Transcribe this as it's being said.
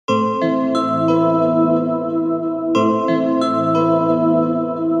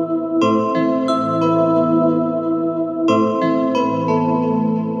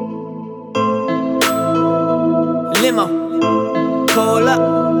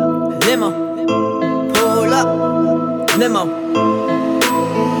Limo, pull up, limo.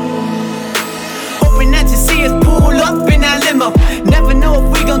 Hoping that you see us pull up in that limo. Never know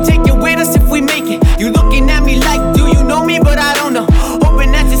if we gon' take you with us if we make it. You looking at me like, do you know me? But I don't know.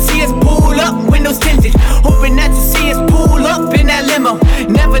 Hoping that you see us pull up, windows tinted. Hoping that you see us pull up in that limo.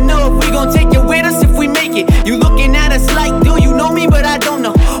 Never know if we gon' take you with us if we make it. You looking at us like, do you know me? But I don't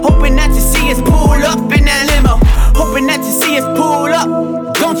know. Hoping that you see us pull up in that limo. Hoping that you see us pull up,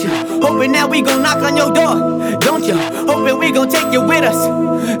 don't you? Hoping that we gon' knock on your door, don't you? Hoping we gon' take you with us,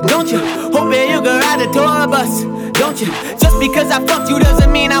 don't you? Hoping you gon' ride the tour bus, don't you? Just because I fucked you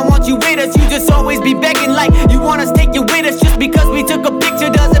doesn't mean I want you with us. You just always be begging like you want us take you with us. Just because we took a picture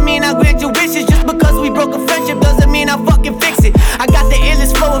doesn't mean I grant your wishes. Just because we broke a friendship doesn't mean I fucking fix it. I got the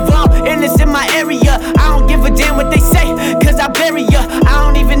illest flow of all illness in my area. I don't give a damn what they say, cause I bury ya. I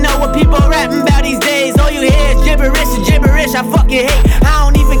don't even know what people rapping about these days. All you hear is gibberish and gibberish, I fucking hate. I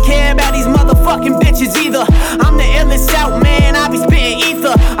don't even care about these motherfucking bitches either. I'm the illest out, man, I be spitting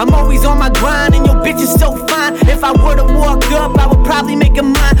ether. I'm always on my grind and your bitch is so fine. If I were to walk up, I would probably make a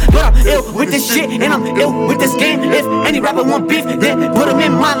mine. But I'm ill with this shit and I'm ill with this game. If any rapper want beef, then put them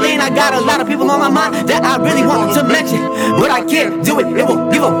in my lane. I got a lot of people on my mind that I really want to mention, but I can't do it, it will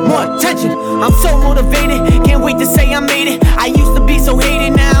give them more attention. I'm so motivated, can't wait to say I made it. I used to be so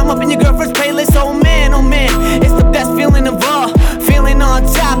hated, now I'm up in your girlfriend's playlist. Oh man, it's the best feeling of all. Feeling on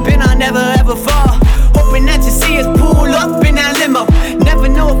top and I never ever fall. Hoping that you see us pull up in that limo. Never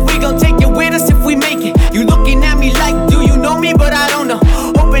know if we gon' take you with us if we make it. You looking at me like, do you know me? But I don't know.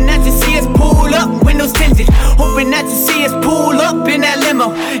 Hoping that you see us pull up, windows tinted. Hoping that you see us pull up in that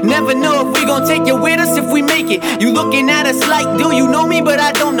limo. Never know if we gon' take you with us if we make it. You looking at us like, do you know me? But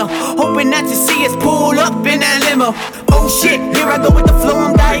I don't know. Hoping that you see us pull up in that limo. Oh shit, here I go with the flow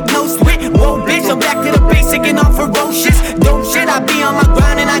I'm diagnosed with. Whoa bitch, I'm back to the basic and I'm ferocious. Dope shit, I be on my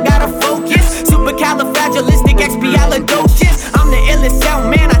grind and I gotta focus. Supercalifragilisticexpialidocious. I'm the illest out,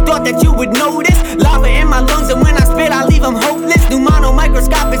 man, I thought that you would notice. Lava in my lungs and when I spit I leave them hopeless. Pneumono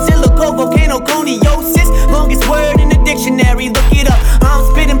microscopic silico volcano coniosis. Longest word in the dictionary, look it up. I'm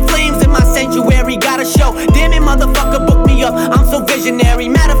spitting flames in my sanctuary, got a show. Damn it, motherfucker, book me up, I'm so visionary.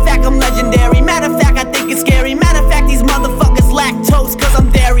 Matter of fact, I'm legendary. Matter of fact, I think it's scary. Matter of fact, these motherfuckers lactose cause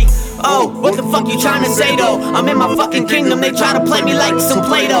I'm dairy. Oh, what the fuck you tryna say though? I'm in my fucking kingdom, they try to play me like some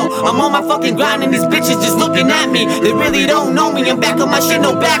Play-Doh. I'm on my fucking grind and these bitches just looking at me. They really don't know me, I'm back on my shit,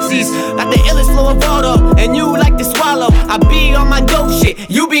 no backseats. Got the illest flow of all though, and you like to swallow. I be on my dope shit,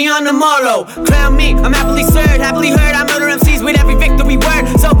 you be on tomorrow. Crown me, I'm happily served, happily heard. I murder MCs with every victory word.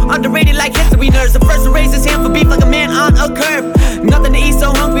 So underrated like history nerds. The first to raise his hand for beef like a man on a curb. Nothing to eat,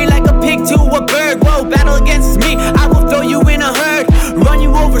 so hungry like a pig to a bird. Whoa, battle against me, I will throw you in a herd. Run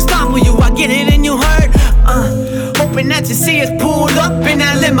you over, stomp you, I get it and you hurt. Hoping that you see us pull up in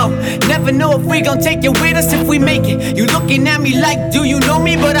that limo. Never know if we gon' take you with us if we make it. You looking at me like, do you know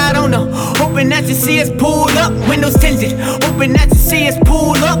me? But I don't know. Hoping that you see us pull up, windows tinted. Hoping that you see us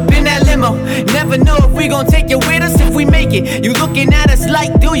pull up in that limo. Never know if we gon' take you with us if we make it. You looking at us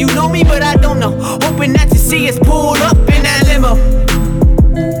like, do you know me? But I don't know. Hoping that you see us pull up in that limo.